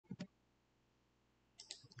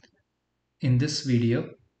In this video,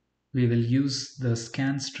 we will use the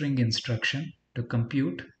scan string instruction to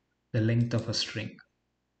compute the length of a string.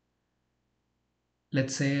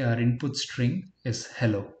 Let's say our input string is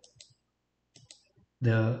hello.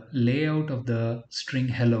 The layout of the string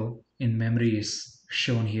hello in memory is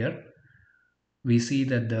shown here. We see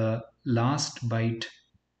that the last byte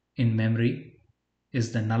in memory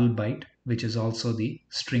is the null byte, which is also the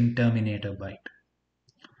string terminator byte.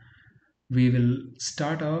 We will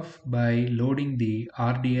start off by loading the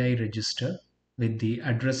RDI register with the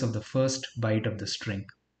address of the first byte of the string.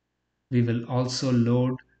 We will also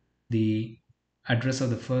load the address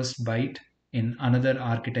of the first byte in another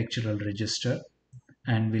architectural register,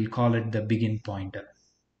 and we'll call it the begin pointer.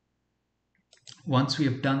 Once we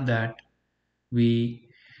have done that, we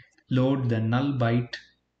load the null byte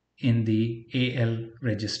in the AL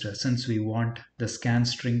register, since we want the scan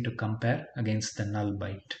string to compare against the null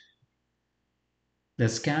byte. The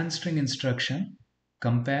scan string instruction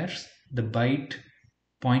compares the byte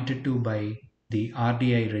pointed to by the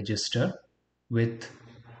RDI register with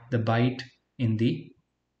the byte in the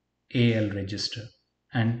AL register,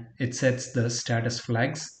 and it sets the status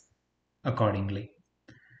flags accordingly.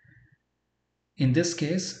 In this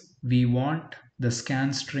case, we want the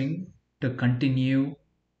scan string to continue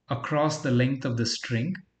across the length of the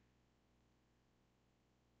string,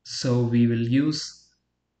 so we will use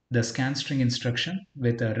the scan string instruction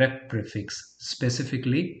with a rep prefix,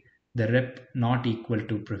 specifically the rep not equal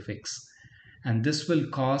to prefix, and this will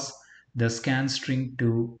cause the scan string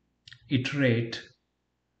to iterate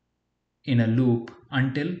in a loop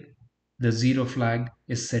until the 0 flag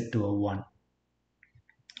is set to a 1.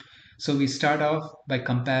 So we start off by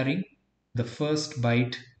comparing the first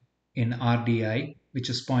byte in RDI, which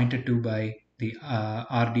is pointed to by the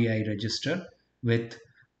RDI register, with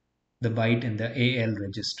the byte in the AL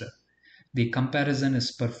register. The comparison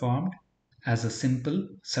is performed as a simple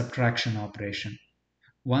subtraction operation.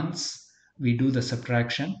 Once we do the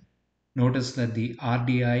subtraction, notice that the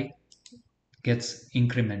RDI gets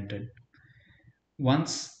incremented.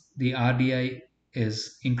 Once the RDI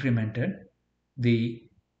is incremented, the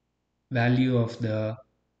value of the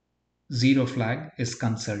 0 flag is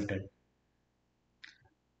consulted.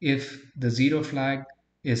 If the 0 flag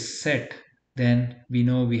is set, then we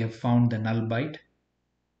know we have found the null byte.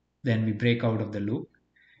 Then we break out of the loop.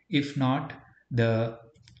 If not, the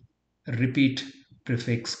repeat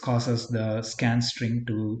prefix causes the scan string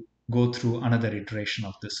to go through another iteration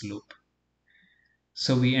of this loop.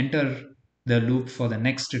 So we enter the loop for the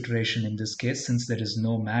next iteration in this case, since there is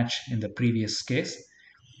no match in the previous case.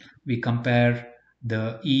 We compare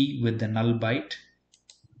the E with the null byte.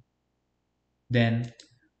 Then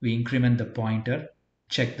we increment the pointer,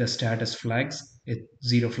 check the status flags.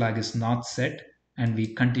 0 flag is not set, and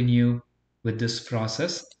we continue with this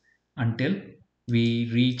process until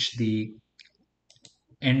we reach the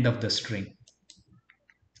end of the string.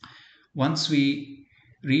 Once we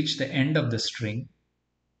reach the end of the string,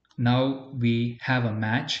 now we have a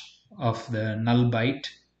match of the null byte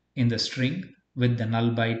in the string with the null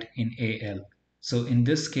byte in AL. So in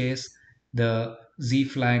this case, the Z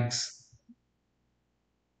flag's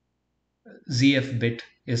ZF bit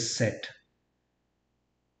is set.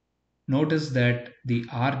 Notice that the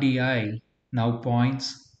RDI now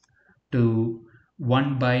points to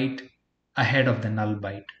 1 byte ahead of the null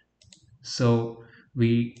byte. So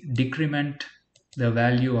we decrement the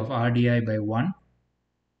value of RDI by 1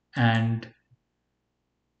 and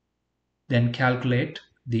then calculate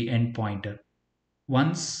the end pointer.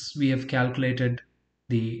 Once we have calculated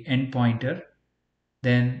the end pointer,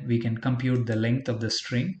 then we can compute the length of the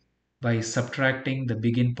string by subtracting the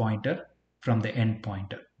begin pointer from the end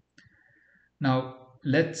pointer. Now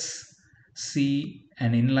let's see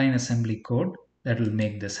an inline assembly code that will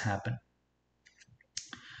make this happen.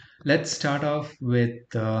 Let's start off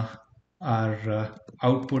with our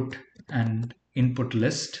output and input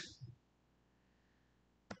list.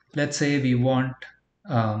 Let's say we want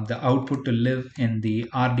the output to live in the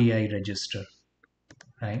RDI register,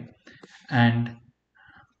 right? And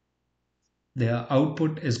the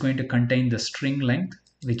output is going to contain the string length,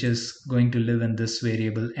 which is going to live in this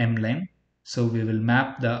variable mlen. So we will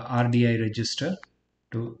map the RDI register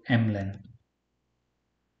to mlen.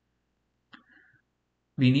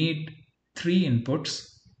 We need 3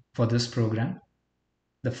 inputs for this program.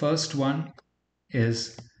 The first one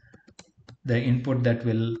is the input that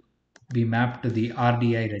will be mapped to the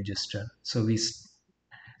RDI register. So we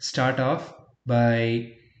start off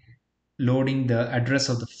by loading the address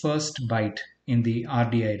of the first byte in the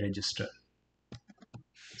RDI register.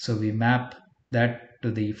 So we map that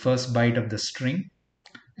to the first byte of the string,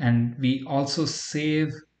 and we also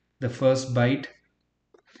save the first byte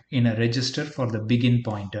in a register for the begin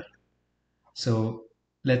pointer. So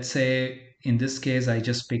let's say in this case I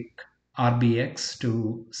just pick RBX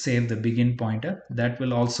to save the begin pointer. That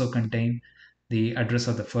will also contain the address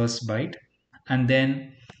of the first byte. And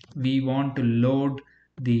then we want to load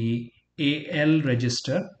the AL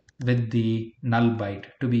register with the null byte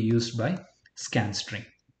to be used by scan string.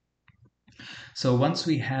 So once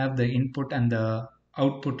we have the input and the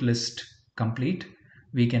output list complete,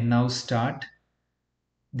 we can now start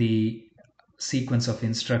the sequence of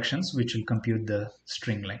instructions which will compute the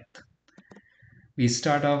string length. We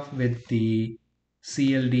start off with the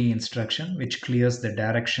CLD instruction which clears the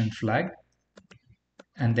direction flag,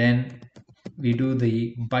 and then we do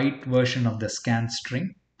the byte version of the scan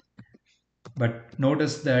string. But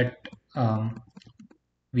notice that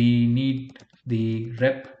we need the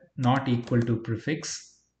rep not equal to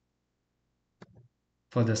prefix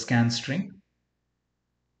for the scan string.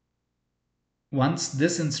 Once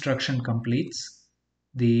this instruction completes,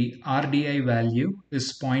 the RDI value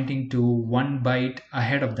is pointing to 1 byte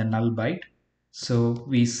ahead of the null byte. So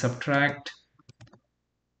we subtract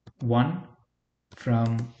 1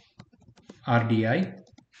 from RDI.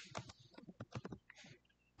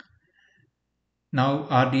 Now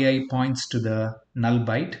RDI points to the null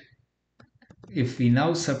byte. If we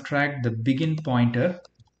now subtract the begin pointer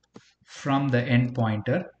from the end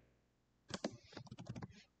pointer,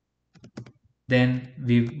 then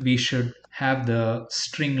we should have the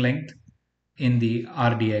string length in the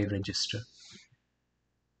RDI register.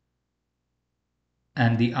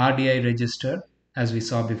 And the RDI register, as we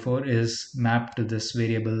saw before, is mapped to this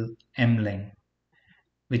variable mlength,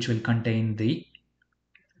 which will contain the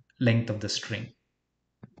length of the string.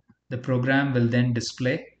 The program will then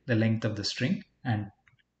display the length of the string and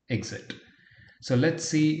exit. So let's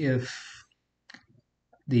see if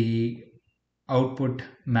the output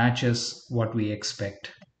matches what we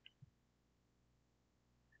expect.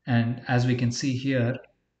 And as we can see here,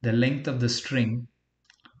 the length of the string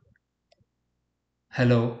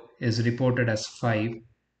hello is reported as 5,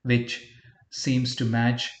 which seems to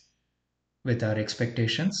match with our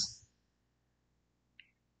expectations.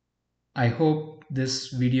 I hope this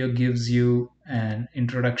video gives you an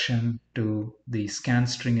introduction to the scan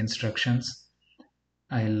string instructions.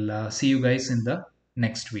 I'll see you guys in the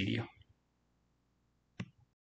next video.